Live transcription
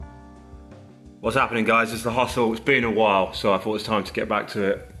What's happening, guys? It's the hustle. It's been a while, so I thought it's time to get back to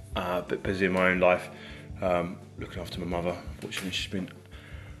it. A bit busy in my own life, looking after my mother. Unfortunately, she's been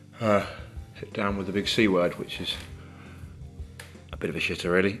hit down with the big C word, which is a bit of a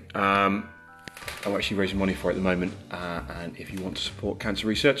shitter, really. I'm actually raising money for it at the moment, and if you want to support cancer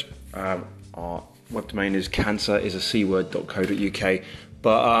research, our web domain is cancerisac.co.uk.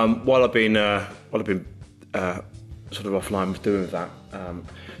 But while I've been sort of offline with doing that,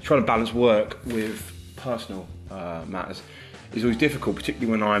 trying to balance work with personal matters is always difficult,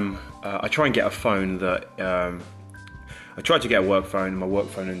 particularly when I try and get a phone that I tried to get a work phone, and my work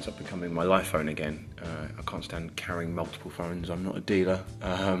phone ends up becoming my life phone again. I can't stand carrying multiple phones. I'm not a dealer,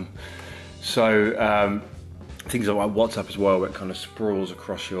 so things like WhatsApp as well, where it kind of sprawls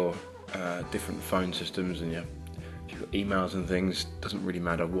across your different phone systems, and if you've got emails and things, doesn't really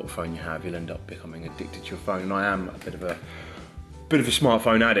matter what phone you have, you'll end up becoming addicted to your phone. And I am a bit of a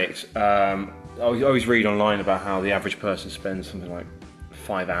smartphone addict. I always read online about how the average person spends something like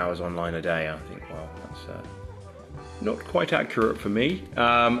 5 hours online a day. I think, well, that's not quite accurate for me.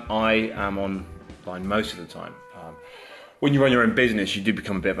 I am online most of the time. When you run your own business, you do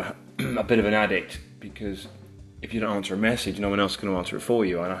become a bit of an addict, because if you don't answer a message, no one else is going to answer it for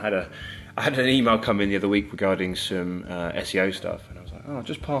you. And I had an email come in the other week regarding some SEO stuff, and I was like, oh, I'll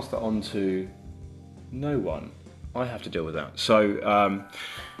just pass that on to no one. I have to deal with that. So,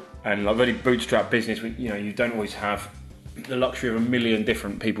 and like really bootstrap business, you don't always have the luxury of a million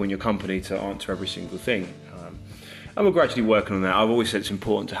different people in your company to answer every single thing. And we're gradually working on that. I've always said it's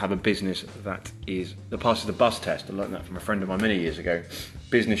important to have a business that passes the bus test. I learned that from a friend of mine many years ago.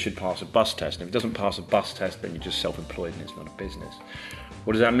 Business should pass a bus test, and if it doesn't pass a bus test, then you're just self-employed and it's not a business.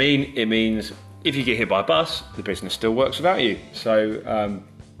 What does that mean? It means if you get hit by a bus, the business still works without you. So,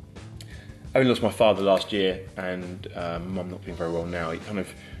 having lost my father last year, and Mum not being very well now, you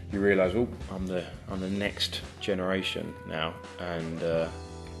realise, oh, I'm the next generation now, and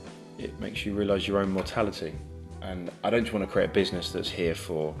it makes you realise your own mortality. And I don't just want to create a business that's here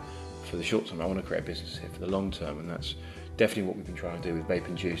for the short term. I want to create a business here for the long term, and that's definitely what we've been trying to do with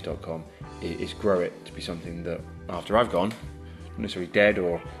vapeandjuice.com. Is grow it to be something that after I've gone, not necessarily dead,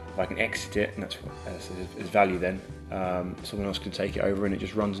 or if I can exit it, and that's value, then someone else can take it over and it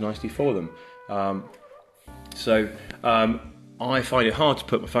just runs nicely for them. So I find it hard to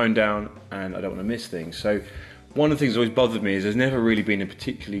put my phone down, and I don't want to miss things. So one of the things that always bothered me is there's never really been a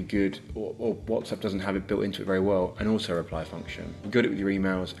particularly good, or WhatsApp doesn't have it built into it very well, an auto-reply function. You're good at it with your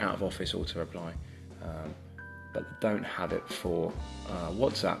emails, out of office auto-reply, but they don't have it for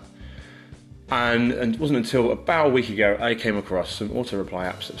WhatsApp. And it wasn't until about a week ago I came across some auto-reply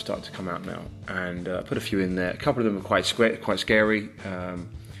apps that have started to come out now, and I put a few in there. A couple of them are quite scary,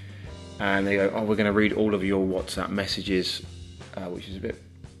 and they go, oh, we're going to read all of your WhatsApp messages, which is a bit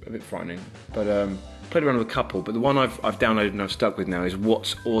frightening. But played around with a couple, but the one I've downloaded and I've stuck with now is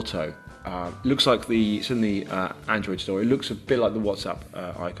Whatsauto. Looks like it's in the Android store. It looks a bit like the WhatsApp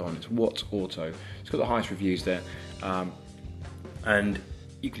icon. It's Whatsauto. It's got the highest reviews there, and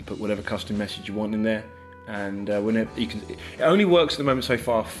you can put whatever custom message you want in there, and whenever you can. It only works at the moment so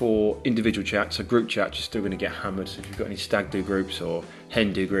far for individual chats. So group chats, you're still going to get hammered. So if you've got any stag do groups or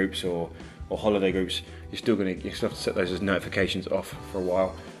hen do groups or holiday groups, you still have to set those as notifications off for a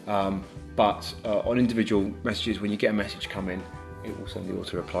while. But on individual messages, when you get a message come in, it will send the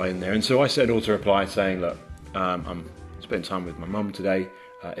auto reply in there. And so I said auto reply saying, look, I'm spending time with my mum today.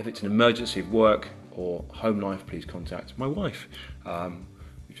 If it's an emergency of work or home life, please contact my wife.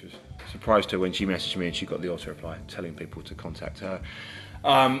 Which was a surprise to her when she messaged me and she got the auto reply telling people to contact her.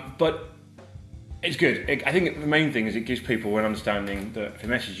 But it's good. I think the main thing is it gives people an understanding that if they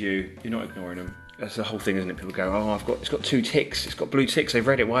message you, you're not ignoring them. That's the whole thing, isn't it? People go, oh, it's got 2 ticks, it's got blue ticks, they've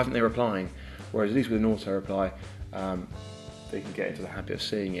read it, why haven't they replying? Whereas at least with an auto reply, they can get into the habit of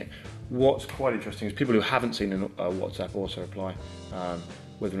seeing it. What's quite interesting is people who haven't seen a WhatsApp auto reply,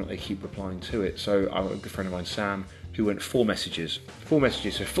 whether or not they keep replying to it. So I'm a good friend of mine, Sam, who went 4 messages, so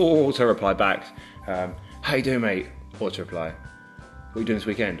 4 auto reply back. How you doing, mate? Auto reply. What are you doing this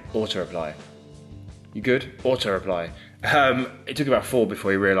weekend? Auto reply. You good? Auto reply. It took about 4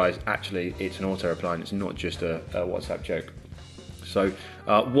 before he realised actually it's an auto reply and it's not just a WhatsApp joke. So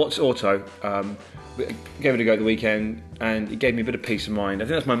Whatsauto, gave it a go at the weekend, and it gave me a bit of peace of mind. I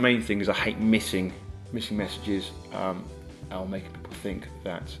think that's my main thing, is I hate missing messages. I'll make people think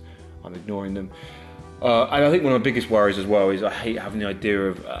that I'm ignoring them. And I think one of my biggest worries as well is I hate having the idea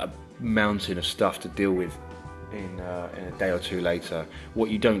of a mountain of stuff to deal with in a day or two later. What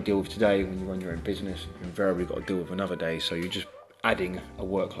you don't deal with today when you run your own business, you've invariably got to deal with another day, so you're just adding a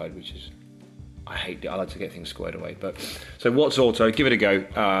workload, which is, I hate it. I like to get things squared away. But so Whatsauto, give it a go.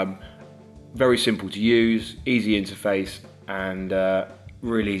 very simple to use, easy interface, and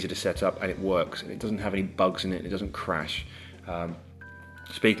really easy to set up, and it works, and it doesn't have any bugs in it, it doesn't crash.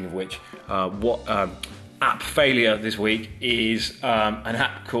 Speaking of which, app failure this week is an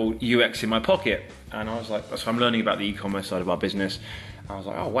app called UX in my pocket, and I was like, so I'm learning about the e-commerce side of our business. I was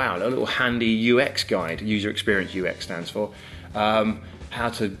like, oh wow, a little handy UX guide, user experience UX stands for,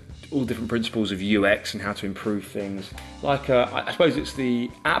 all different principles of UX and how to improve things. Like, I suppose it's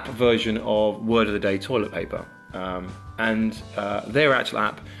the app version of Word of the Day toilet paper, and their actual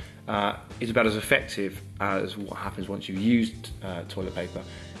app is about as effective as what happens once you've used toilet paper,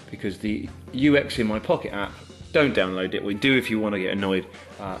 because the UX in my pocket app, don't download it. We do if you want to get annoyed.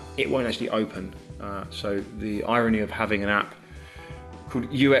 It won't actually open. So the irony of having an app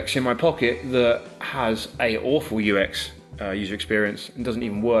called UX in my pocket that has a awful UX user experience and doesn't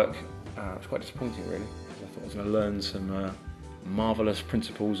even work, it's quite disappointing really, because I thought I was going to learn some marvellous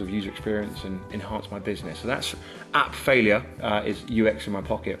principles of user experience and enhance my business. So that's app failure, is UX in my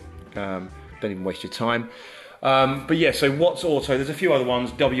pocket. Don't even waste your time. But yeah, so Whatsauto, there's a few other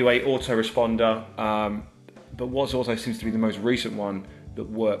ones, W8 autoresponder, but Whatsauto seems to be the most recent one that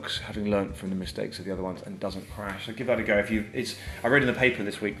works, having learnt from the mistakes of the other ones, and doesn't crash. So give that a go. I read in the paper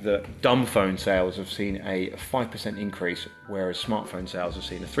this week that dumb phone sales have seen a 5% increase, whereas smartphone sales have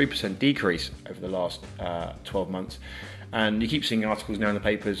seen a 3% decrease over the last 12 months. And you keep seeing articles now in the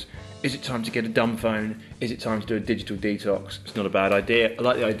papers, is it time to get a dumb phone? Is it time to do a digital detox? It's not a bad idea. I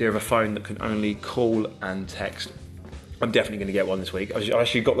like the idea of a phone that can only call and text. I'm definitely going to get one this week. I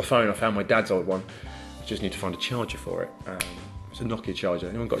actually got the phone, I found my dad's old one. I just need to find a charger for it. It's a Nokia charger.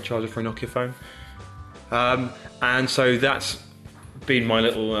 Anyone got a charger for a Nokia phone? And so that's been my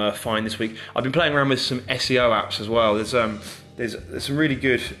little find this week. I've been playing around with some SEO apps as well. There's some really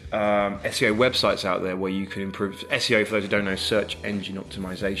good SEO websites out there where you can improve SEO. For those who don't know, search engine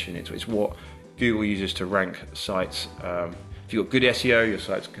optimization. It's what Google uses to rank sites. If you've got good SEO, your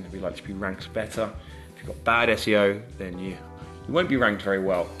site's going to be likely to be ranked better. If you've got bad SEO, then you won't be ranked very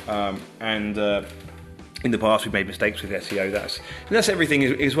well. In the past, we've made mistakes with SEO. That's everything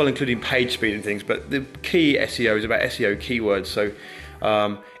as well, including page speed and things. But the key SEO is about SEO keywords. So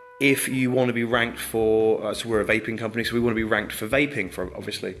if you want to be ranked for, so we're a vaping company, so we want to be ranked for vaping,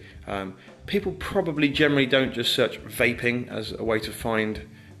 obviously. People probably generally don't just search vaping as a way to find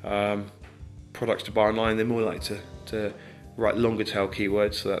products to buy online. They're more likely to write longer tail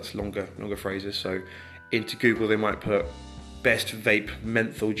keywords, so that's longer phrases. So into Google, they might put best vape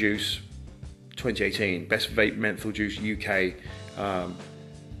menthol juice 2018, best vape menthol juice UK,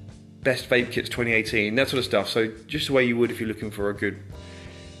 best vape kits 2018, that sort of stuff. So just the way you would if you're looking for a good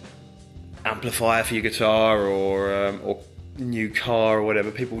amplifier for your guitar or new car or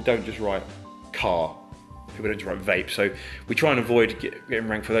whatever. People don't just write car, people don't just write vape. So we try and avoid getting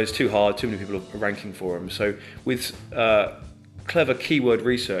ranked for those too hard. Too many people are ranking for them. So with clever keyword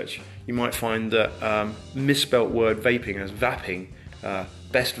research, you might find that misspelt word vaping as vaping,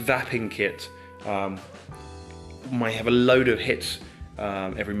 best vaping kit, might have a load of hits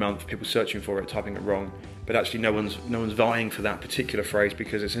every month, people searching for it, typing it wrong, but actually no one's vying for that particular phrase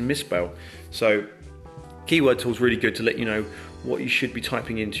because it's a misspell. So keyword tool's really good to let you know what you should be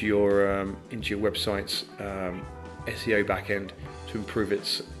typing into your website's SEO backend to improve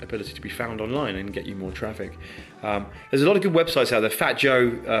its ability to be found online and get you more traffic. There's a lot of good websites out there. Fat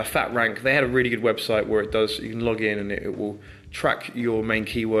Joe, Fat Rank, they had a really good website where you can log in and it will track your main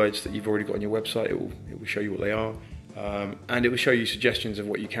keywords that you've already got on your website. It will show you what they are, and it will show you suggestions of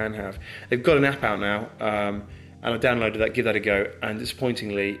what you can have. They've got an app out now, and I downloaded that, give that a go, and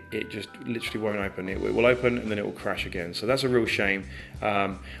disappointingly it just literally won't open. It will open and then it will crash again, so that's a real shame.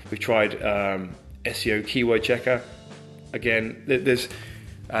 We've tried SEO keyword checker. Again, there's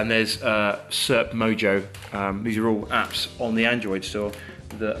SERP Mojo. These are all apps on the Android store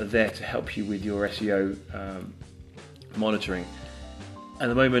that are there to help you with your SEO monitoring. At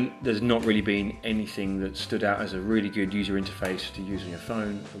the moment, there's not really been anything that stood out as a really good user interface to use on your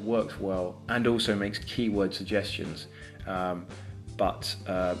phone that works well and also makes keyword suggestions. But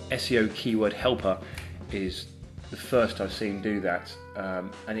SEO Keyword Helper is the first I've seen do that,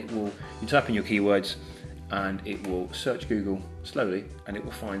 and you type in your keywords and it will search Google slowly and it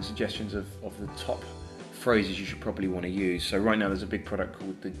will find suggestions of the top phrases you should probably want to use. So right now there's a big product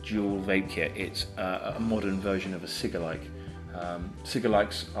called the Dual Vape Kit. It's a modern version of a cigar-like.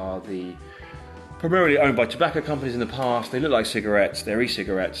 Cigar-likes are primarily owned by tobacco companies in the past. They look like cigarettes, they're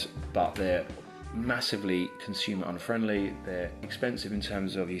e-cigarettes, but they're massively consumer unfriendly. They're expensive in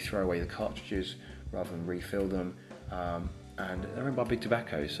terms of you throw away the cartridges rather than refill them, and they're owned by big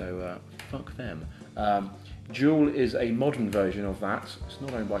tobacco, so fuck them. Juul is a modern version of that. It's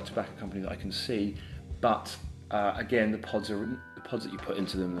not owned by a tobacco company that I can see, but again, the pods that you put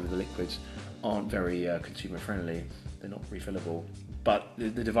into them, the liquids, aren't very consumer friendly. They're not refillable, but the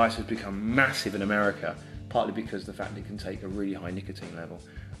device has become massive in America, partly because of the fact that it can take a really high nicotine level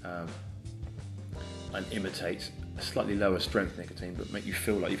and imitate a slightly lower strength nicotine, but make you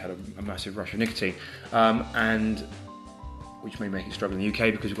feel like you've had a massive rush of nicotine, and which may make it struggle in the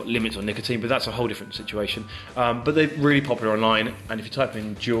UK because we've got limits on nicotine, but that's a whole different situation. But they're really popular online, and if you type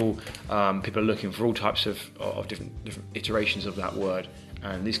in Juul, people are looking for all types of different iterations of that word,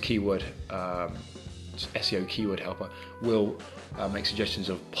 and this keyword, SEO keyword helper, will make suggestions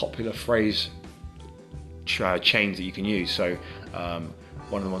of popular phrase chains that you can use. So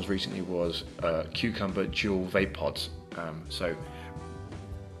one of the ones recently was cucumber Juul vape pods. So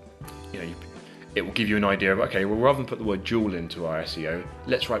it will give you an idea of, okay, well, rather than put the word Juul into our SEO,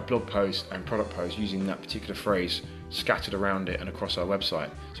 let's write blog posts and product posts using that particular phrase scattered around it and across our website.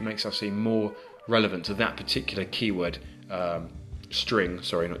 So it makes us seem more relevant to that particular keyword string,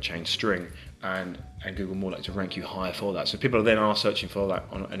 and Google more likely to rank you higher for that. So people then are searching for that,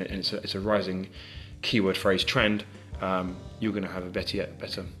 and it's a rising keyword phrase trend. You're going to have a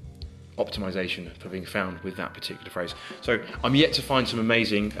better optimization for being found with that particular phrase. So I'm yet to find some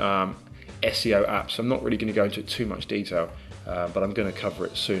amazing SEO apps. I'm not really going to go into too much detail, but I'm going to cover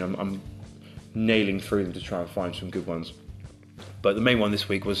it soon. I'm nailing through them to try and find some good ones. But the main one this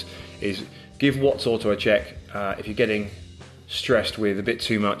week is give Whatsauto a check if you're getting stressed with a bit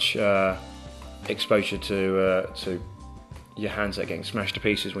too much exposure to your hands that are getting smashed to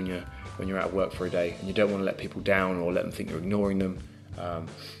pieces when you're out of work for a day, and you don't want to let people down or let them think you're ignoring them,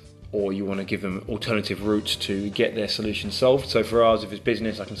 or you want to give them alternative routes to get their solution solved. So for ours, if it's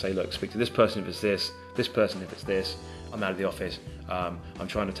business, I can say, look, speak to this person if it's this person if it's this. I'm out of the office. I'm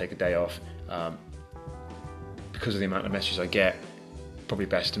trying to take a day off. Because of the amount of messages I get, probably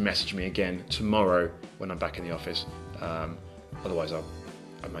best to message me again tomorrow when I'm back in the office. Otherwise, I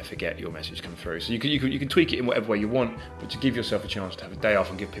might forget your message come through. So you can tweak it in whatever way you want, but to give yourself a chance to have a day off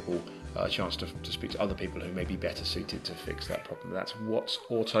and give people a chance to speak to other people who may be better suited to fix that problem. That's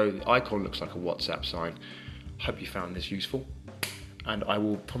Whatsauto. The icon looks like a WhatsApp sign. Hope you found this useful, and I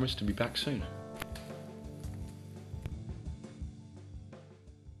will promise to be back soon.